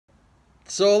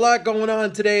So a lot going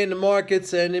on today in the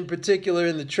markets, and in particular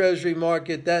in the Treasury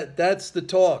market. That's the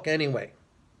talk anyway.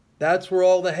 That's where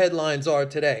all the headlines are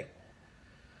today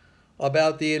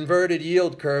about the inverted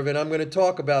yield curve, and I'm going to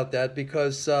talk about that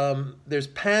because there's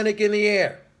panic in the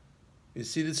air. You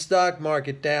see the stock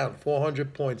market down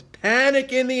 400 points.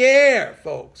 Panic in the air,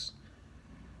 folks.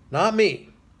 Not me.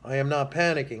 I am not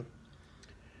panicking.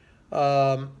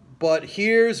 But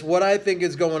here's what I think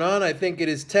is going on. I think it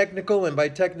is technical, and by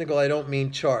technical I don't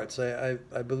mean charts. I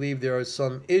believe there are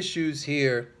some issues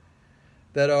here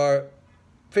that are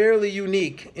fairly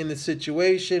unique in the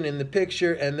situation, in the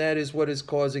picture, and that is what is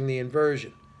causing the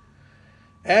inversion.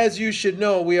 As you should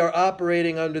know, we are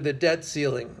operating under the debt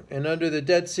ceiling, and under the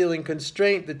debt ceiling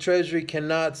constraint, the Treasury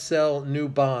cannot sell new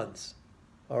bonds.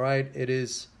 All right? It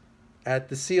is at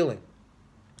the ceiling.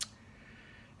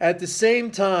 At the same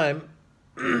time,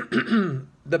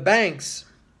 the banks,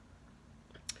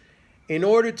 in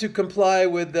order to comply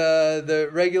with the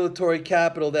regulatory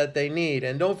capital that they need,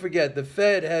 and don't forget, the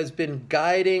Fed has been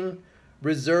guiding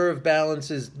reserve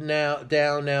balances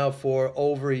down now for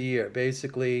over a year.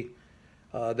 Basically,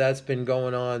 that's been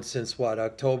going on since what,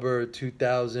 October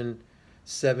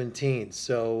 2017.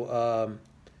 So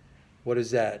what is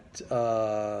that?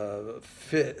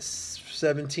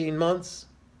 17 months?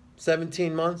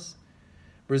 17 months?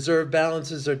 Reserve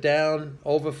balances are down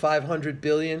over $500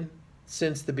 billion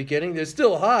since the beginning. They're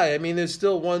still high. I mean, there's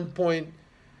still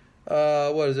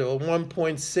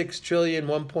 1.6 trillion,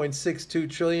 1.62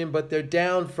 trillion, but they're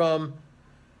down from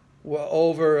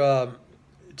over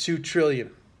 2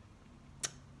 trillion,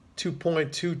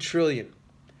 2.2 trillion.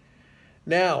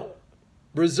 Now,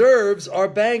 reserves are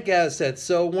bank assets.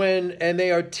 And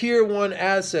they are tier 1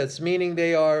 assets, meaning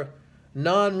they are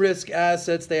non-risk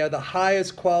assets. They are the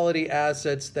highest quality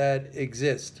assets that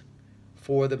exist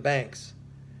for the banks.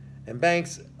 And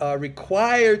banks are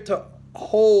required to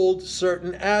hold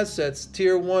certain assets,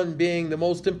 tier 1 being the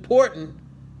most important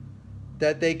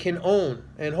that they can own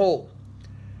and hold.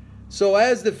 So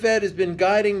as the Fed has been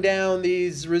guiding down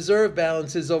these reserve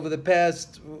balances over the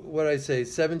past,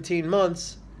 17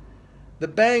 months, the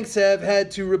banks have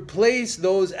had to replace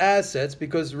those assets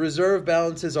because reserve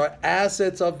balances are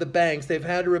assets of the banks. They've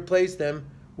had to replace them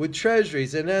with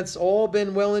treasuries, and that's all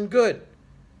been well and good.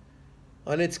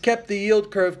 And it's kept the yield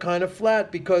curve kind of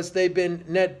flat because they've been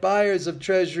net buyers of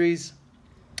treasuries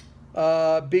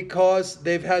because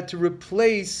they've had to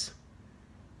replace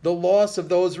the loss of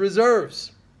those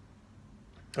reserves.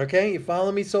 Okay, you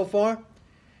follow me so far?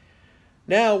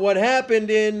 Now, what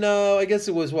happened in, I guess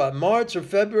it was what, March or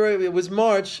February? It was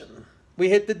March. We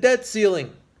hit the debt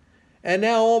ceiling. And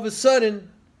now all of a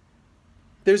sudden,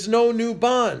 there's no new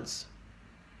bonds.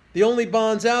 The only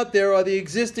bonds out there are the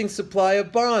existing supply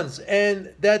of bonds.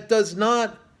 And that does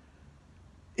not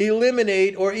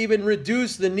eliminate or even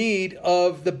reduce the need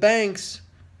of the banks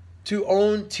to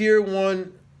own tier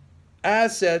 1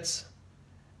 assets,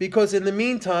 because in the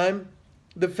meantime,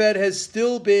 the Fed has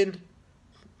still been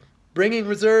bringing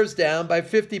reserves down by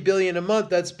 $50 billion a month.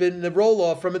 That's been the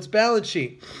roll-off from its balance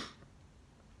sheet.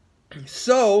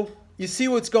 So, you see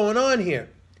what's going on here.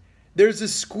 There's a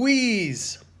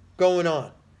squeeze going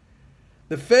on.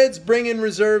 The Fed's bringing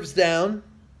reserves down.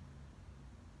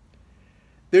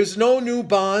 There's no new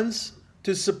bonds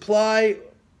to supply,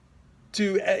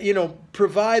 to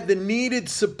provide the needed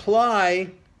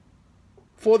supply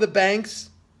for the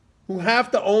banks who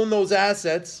have to own those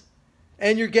assets,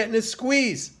 and you're getting a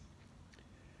squeeze.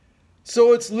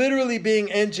 So it's literally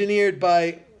being engineered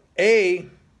by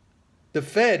the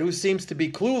Fed, who seems to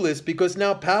be clueless, because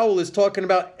now Powell is talking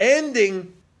about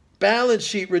ending balance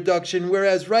sheet reduction,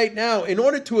 whereas right now, in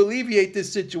order to alleviate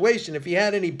this situation, if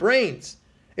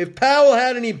Powell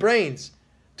had any brains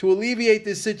to alleviate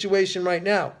this situation right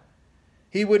now,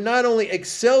 he would not only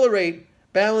accelerate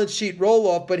balance sheet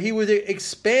roll-off, but he would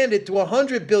expand it to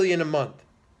 $100 billion a month.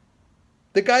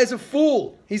 The guy's a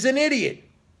fool. He's an idiot.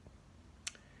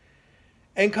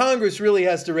 And Congress really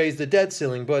has to raise the debt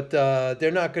ceiling, but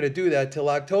they're not going to do that till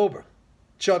October.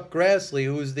 Chuck Grassley,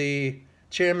 who's the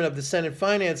chairman of the Senate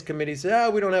Finance Committee,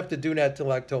 said, we don't have to do that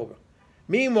till October.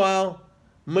 Meanwhile,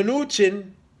 Steve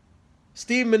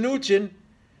Mnuchin,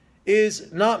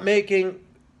 is not making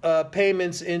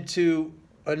payments into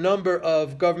a number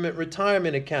of government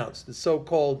retirement accounts, the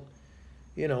so-called,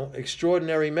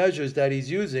 extraordinary measures that he's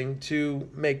using to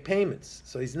make payments.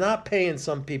 So he's not paying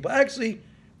some people. Actually,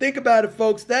 think about it,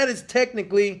 folks. That is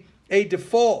technically a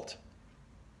default.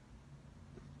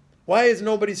 Why is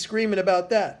nobody screaming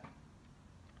about that?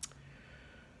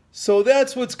 So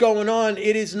that's what's going on.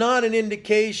 It is not an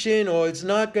indication, or it's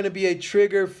not going to be a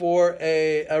trigger for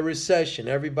a recession.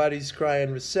 Everybody's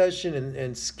crying recession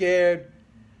and scared.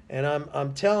 And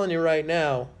I'm telling you right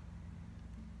now,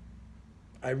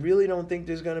 I really don't think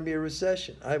there's going to be a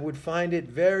recession. I would find it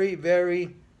very,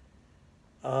 very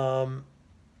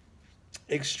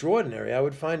extraordinary. I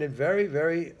would find it very,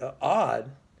 very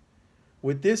odd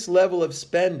with this level of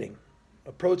spending,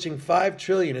 approaching $5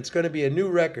 trillion. It's going to be a new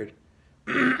record.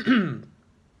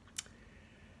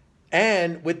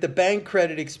 And with the bank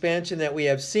credit expansion that we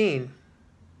have seen,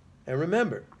 and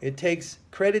remember, it takes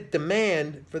credit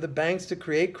demand for the banks to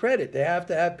create credit. They have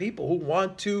to have people who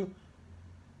want to,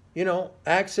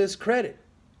 access credit.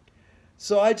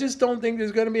 So I just don't think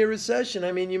there's going to be a recession.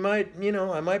 I mean,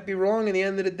 I might be wrong in the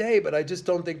end of the day, but I just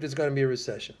don't think there's going to be a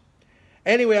recession.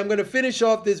 Anyway, I'm going to finish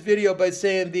off this video by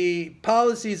saying the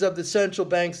policies of the central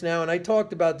banks now, and I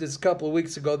talked about this a couple of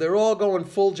weeks ago, they're all going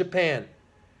full Japan.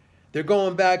 They're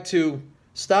going back to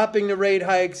stopping the rate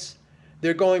hikes.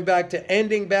 They're going back to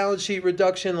ending balance sheet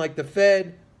reduction like the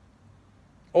Fed.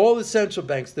 All the central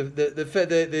banks, the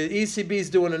ECB is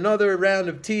doing another round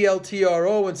of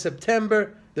TLTRO in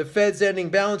September. The Fed's ending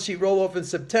balance sheet roll-off in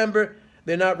September.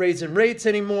 They're not raising rates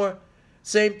anymore.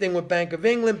 Same thing with Bank of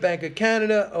England, Bank of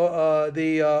Canada,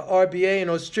 the RBA in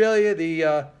Australia,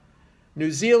 the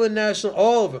New Zealand National,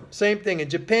 all of them. Same thing.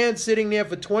 And Japan's sitting there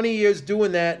for 20 years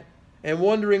doing that and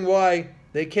wondering why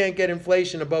they can't get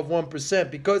inflation above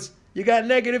 1% because you got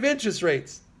negative interest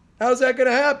rates. How's that going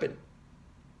to happen?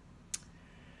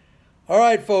 All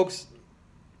right, folks.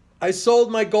 I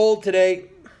sold my gold today,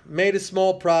 made a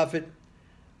small profit.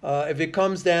 If it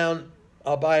comes down,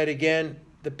 I'll buy it again,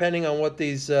 depending on what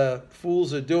these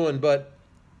fools are doing. But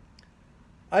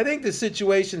I think the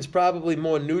situation's probably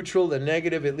more neutral than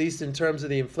negative, at least in terms of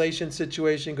the inflation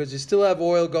situation, because you still have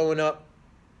oil going up.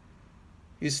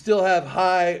 You still have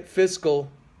high fiscal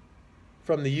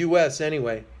from the U.S.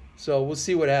 anyway. So we'll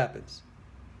see what happens.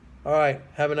 All right.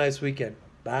 Have a nice weekend.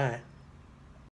 Bye.